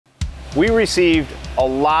We received a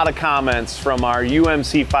lot of comments from our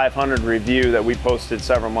UMC 500 review that we posted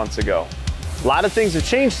several months ago. A lot of things have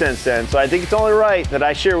changed since then, so I think it's only right that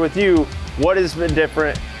I share with you what has been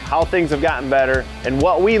different, how things have gotten better, and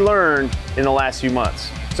what we learned in the last few months.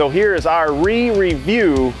 So here is our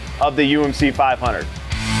re-review of the UMC 500.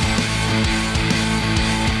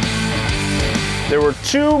 There were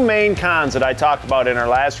two main cons that I talked about in our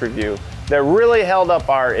last review that really held up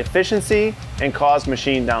our efficiency and caused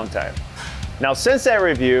machine downtime. Now, since that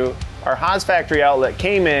review, our HAAS factory outlet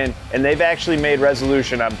came in and they've actually made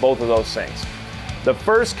resolution on both of those things. The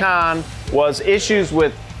first con was issues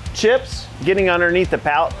with chips getting underneath the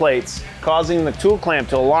pallet plates, causing the tool clamp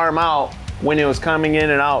to alarm out when it was coming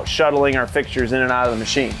in and out, shuttling our fixtures in and out of the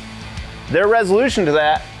machine. Their resolution to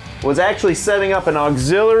that was actually setting up an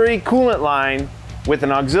auxiliary coolant line with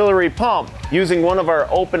an auxiliary pump using one of our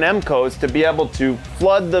open M codes to be able to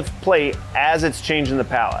flood the plate as it's changing the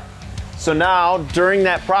pallet. So now, during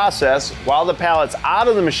that process, while the pallet's out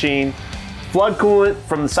of the machine, flood coolant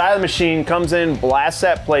from the side of the machine comes in, blasts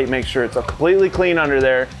that plate, makes sure it's completely clean under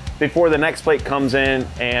there before the next plate comes in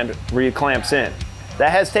and re-clamps in.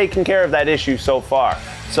 That has taken care of that issue so far.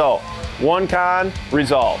 So, one con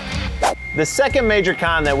resolved. The second major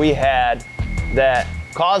con that we had that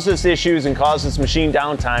caused us issues and caused us machine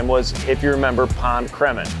downtime was, if you remember, pond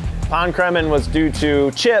Kremin. Pond Kremin was due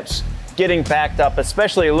to chips getting backed up,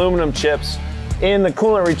 especially aluminum chips, in the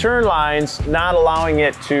coolant return lines, not allowing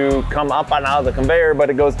it to come up and out of the conveyor, but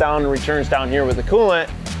it goes down and returns down here with the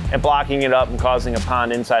coolant and blocking it up and causing a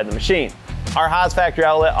pond inside the machine. Our HAAS factory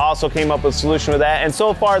outlet also came up with a solution with that, and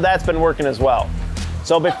so far that's been working as well.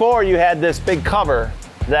 So before, you had this big cover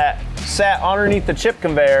that sat underneath the chip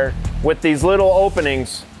conveyor with these little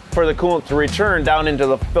openings for the coolant to return down into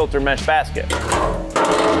the filter mesh basket.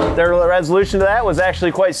 Their resolution to that was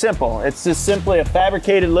actually quite simple. It's just simply a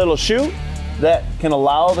fabricated little chute that can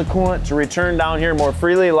allow the coolant to return down here more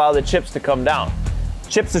freely, allow the chips to come down.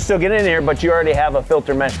 Chips to still get in here, but you already have a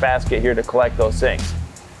filter mesh basket here to collect those things.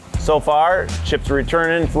 So far, chips are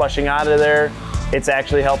returning, flushing out of there. It's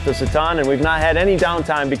actually helped us a ton, and we've not had any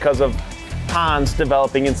downtime because of ponds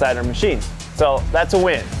developing inside our machines. So that's a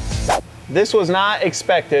win. This was not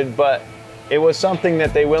expected, but it was something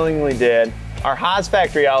that they willingly did. Our HAAS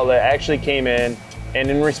factory outlet actually came in, and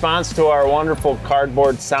in response to our wonderful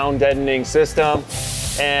cardboard sound deadening system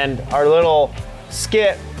and our little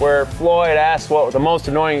skit where Floyd asked what the most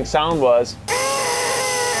annoying sound was,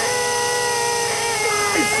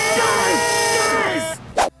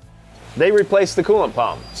 they replaced the coolant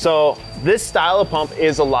pump. So this style of pump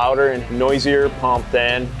is a louder and noisier pump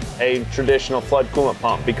than a traditional flood coolant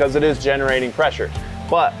pump because it is generating pressure.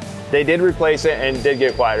 But they did replace it and did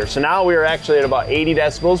get quieter. So now we are actually at about 80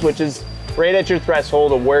 decibels, which is right at your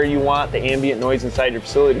threshold of where you want the ambient noise inside your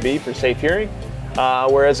facility to be for safe hearing,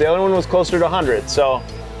 whereas the other one was closer to 100. So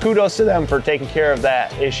kudos to them for taking care of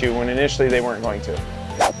that issue when initially they weren't going to.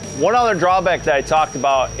 One other drawback that I talked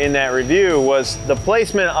about in that review was the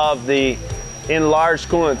placement of the enlarged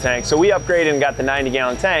coolant tank. So we upgraded and got the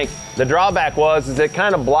 90-gallon tank. The drawback is it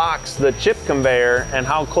kind of blocks the chip conveyor and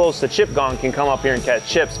how close the chip gong can come up here and catch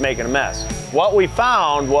chips, making a mess. What we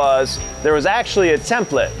found was there was actually a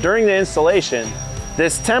template during the installation.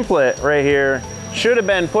 This template right here should have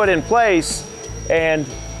been put in place, and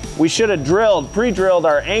we should have pre-drilled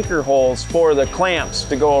our anchor holes for the clamps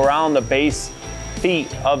to go around the base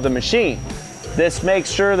feet of the machine. This makes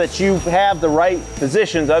sure that you have the right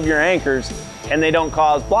positions of your anchors and they don't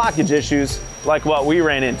cause blockage issues like what we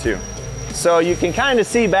ran into. So you can kind of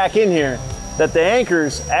see back in here that the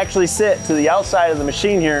anchors actually sit to the outside of the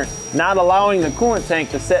machine here, not allowing the coolant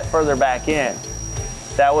tank to sit further back in.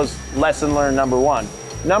 That was lesson learned number one.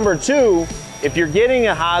 Number two, if you're getting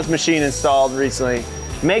a HAAS machine installed recently,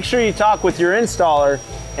 make sure you talk with your installer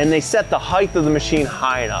and they set the height of the machine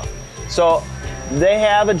high enough. So they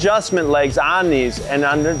have adjustment legs on these, and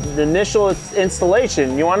under the initial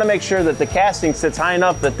installation, you want to make sure that the casting sits high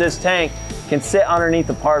enough that this tank can sit underneath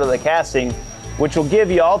the part of the casting, which will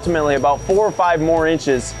give you ultimately about 4 or 5 more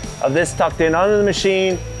inches of this tucked in under the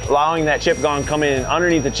machine, allowing that chip gong come in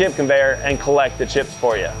underneath the chip conveyor and collect the chips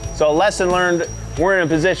for you. So a lesson learned, we're in a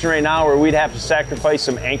position right now where we'd have to sacrifice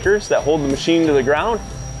some anchors that hold the machine to the ground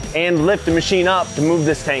and lift the machine up to move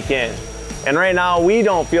this tank in. And right now, we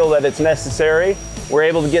don't feel that it's necessary. We're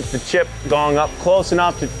able to get the chip gong up close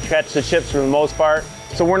enough to catch the chips for the most part,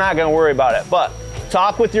 so we're not gonna worry about it. But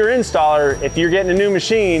talk with your installer if you're getting a new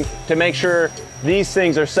machine to make sure these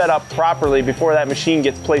things are set up properly before that machine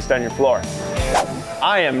gets placed on your floor.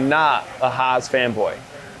 I am not a HAAS fanboy,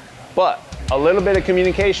 but a little bit of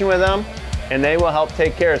communication with them and they will help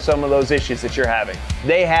take care of some of those issues that you're having.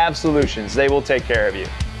 They have solutions. They will take care of you.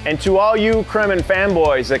 And to all you Kremin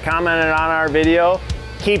fanboys that commented on our video,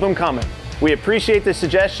 keep them coming. We appreciate the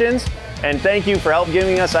suggestions, and thank you for help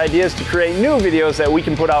giving us ideas to create new videos that we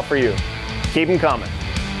can put out for you. Keep them coming.